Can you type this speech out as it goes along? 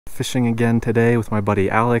fishing again today with my buddy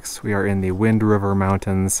Alex. We are in the Wind River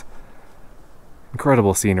Mountains.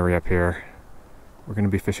 Incredible scenery up here. We're going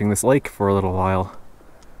to be fishing this lake for a little while.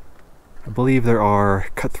 I believe there are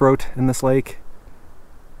cutthroat in this lake,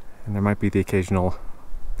 and there might be the occasional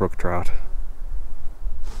brook trout.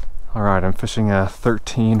 Alright, I'm fishing a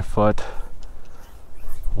 13-foot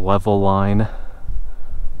level line,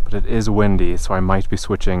 but it is windy, so I might be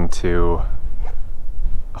switching to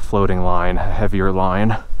a floating line, a heavier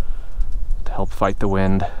line, to help fight the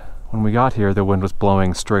wind. When we got here, the wind was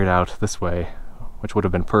blowing straight out this way, which would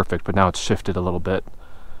have been perfect, but now it's shifted a little bit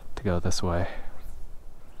to go this way.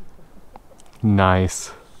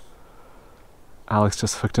 Nice. Alex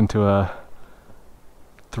just hooked into a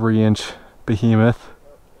 3-inch behemoth.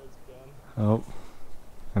 Oh,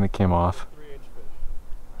 and it came off. 3-inch fish.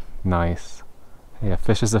 Nice. Hey, a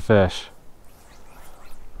fish is a fish.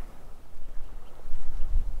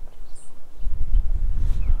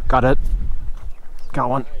 Got it. Got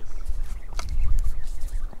one.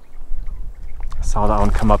 Nice. Saw that one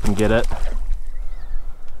come up and get it.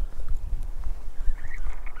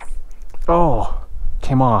 Oh,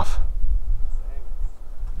 came off.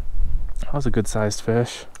 That was a good sized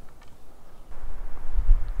fish.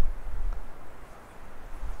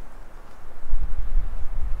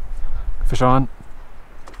 Fish on.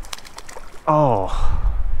 Oh,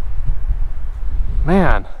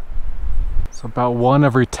 man. So about 1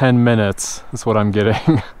 every 10 minutes is what I'm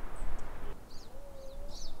getting.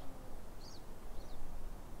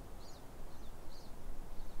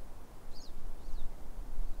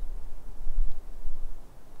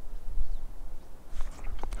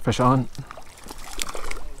 Fish on.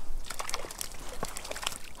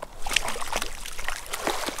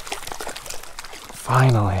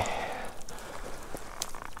 Finally.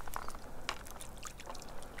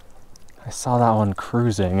 I saw that one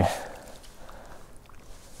cruising.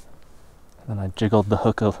 Then I jiggled the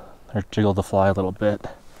hook, or jiggled the fly a little bit.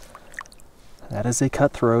 That is a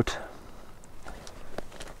cutthroat.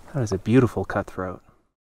 That is a beautiful cutthroat.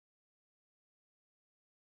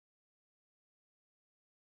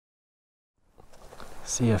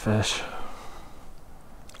 See a fish.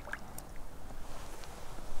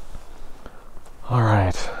 All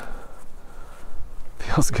right.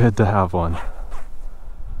 Feels good to have one.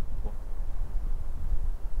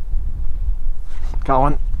 Got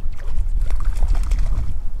one.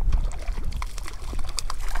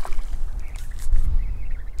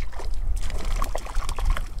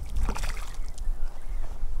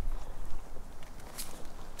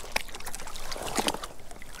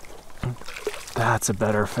 That's a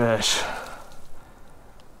better fish.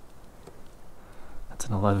 That's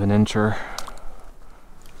an 11-incher.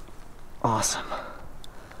 Awesome.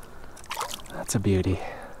 That's a beauty.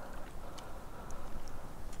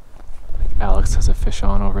 I think Alex has a fish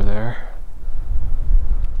on over there.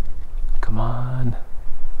 Come on.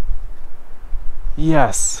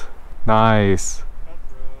 Yes. Nice.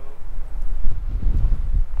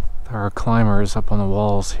 There are climbers up on the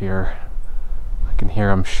walls here. I can hear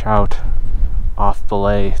them shout off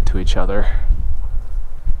belay to each other.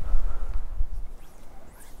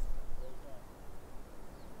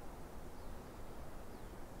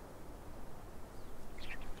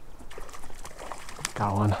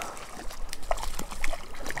 Got one.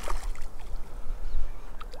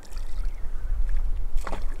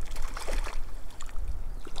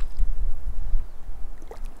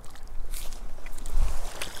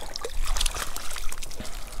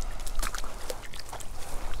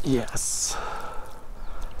 Yes.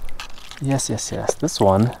 Yes, yes, yes. This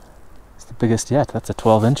one is the biggest yet. That's a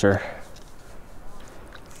 12-incher.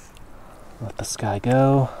 Let this guy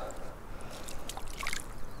go.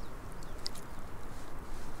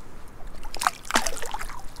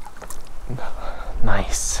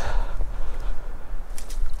 Nice.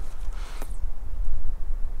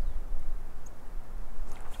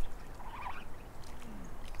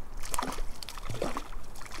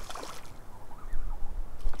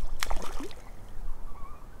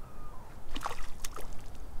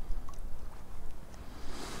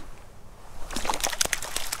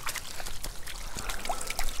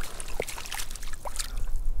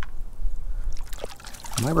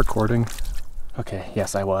 Am I recording? Okay,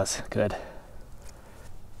 yes I was. Good.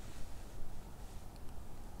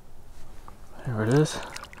 There it is.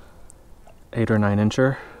 8 or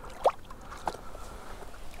 9-incher.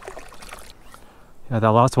 Yeah,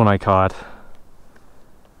 that last one I caught,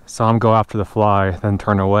 saw him go after the fly, then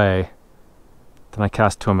turn away. Then I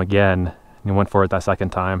cast to him again, and he went for it that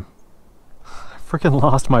second time. I freaking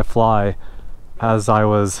lost my fly as I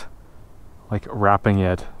was like wrapping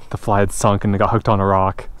it. The fly had sunk and it got hooked on a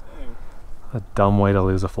rock. A dumb way to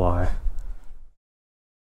lose a fly.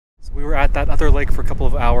 So we were at that other lake for a couple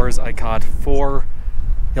of hours. I caught 4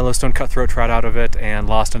 Yellowstone cutthroat trout out of it and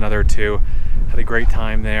lost another 2. Had a great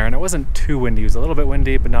time there, and it wasn't too windy. It was a little bit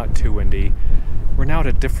windy, but not too windy. We're now at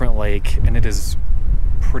a different lake, and it is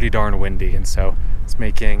pretty darn windy, and so it's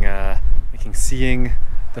making seeing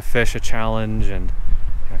the fish a challenge, and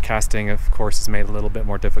casting, of course, is made a little bit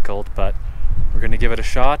more difficult, but we're going to give it a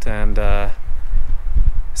shot and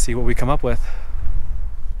see what we come up with.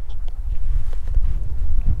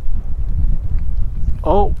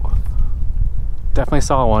 Oh, definitely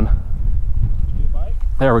saw one. Did you get a bite?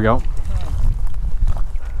 There we go.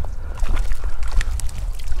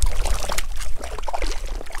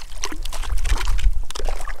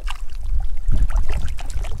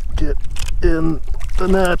 Get in the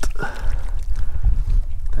net.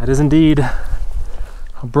 That is indeed a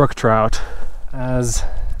brook trout, as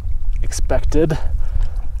expected.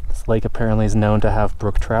 This lake apparently is known to have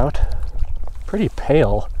brook trout. Pretty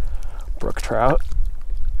pale brook trout.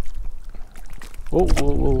 Whoa,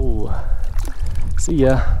 whoa, whoa. See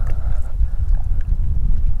ya.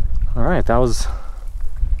 All right, that was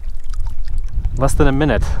less than a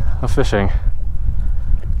minute of fishing.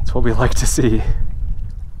 That's what we like to see.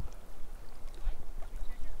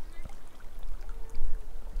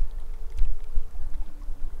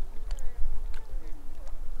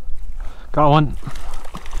 Got one.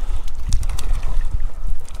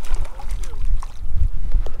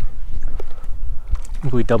 I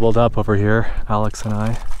think we doubled up over here, Alex and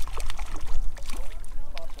I.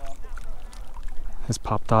 It's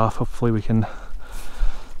popped off. Hopefully we can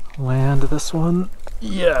land this one.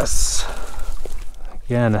 Yes!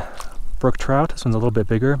 Again, brook trout. This one's a little bit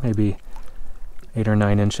bigger, maybe 8 or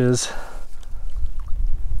 9 inches.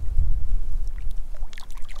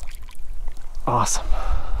 Awesome.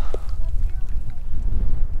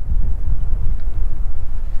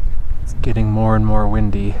 It's getting more and more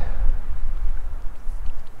windy.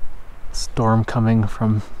 Storm coming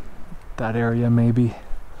from that area, maybe.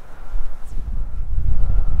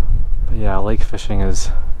 But yeah, lake fishing is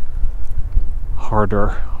harder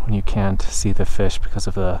when you can't see the fish because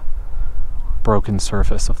of the broken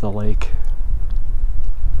surface of the lake.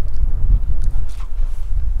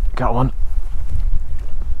 Got one.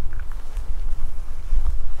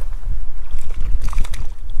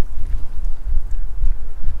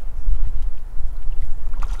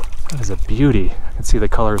 That is a beauty. I can see the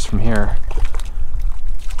colors from here.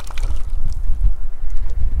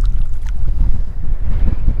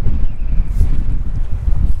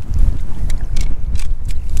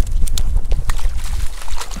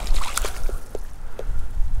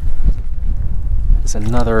 There's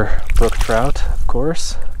another brook trout, of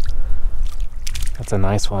course. That's a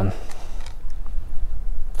nice one.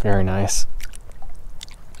 Very nice.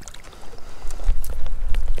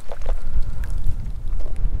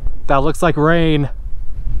 That looks like rain.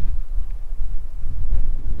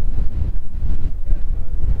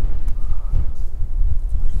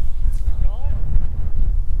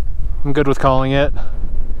 I'm good with calling it.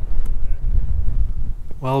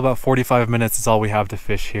 Well, about 45 minutes is all we have to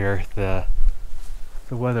fish here. The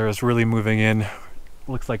weather is really moving in.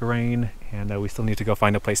 Looks like rain, and we still need to go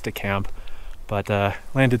find a place to camp. But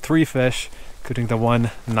landed 3 fish, including the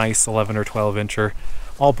one nice 11 or 12 incher,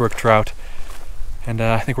 all brook trout. And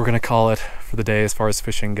I think we're going to call it for the day as far as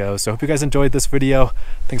fishing goes. So hope you guys enjoyed this video.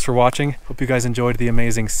 Thanks for watching. Hope you guys enjoyed the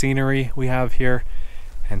amazing scenery we have here.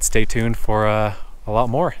 And stay tuned for a lot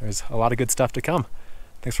more. There's a lot of good stuff to come.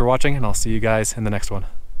 Thanks for watching, and I'll see you guys in the next one.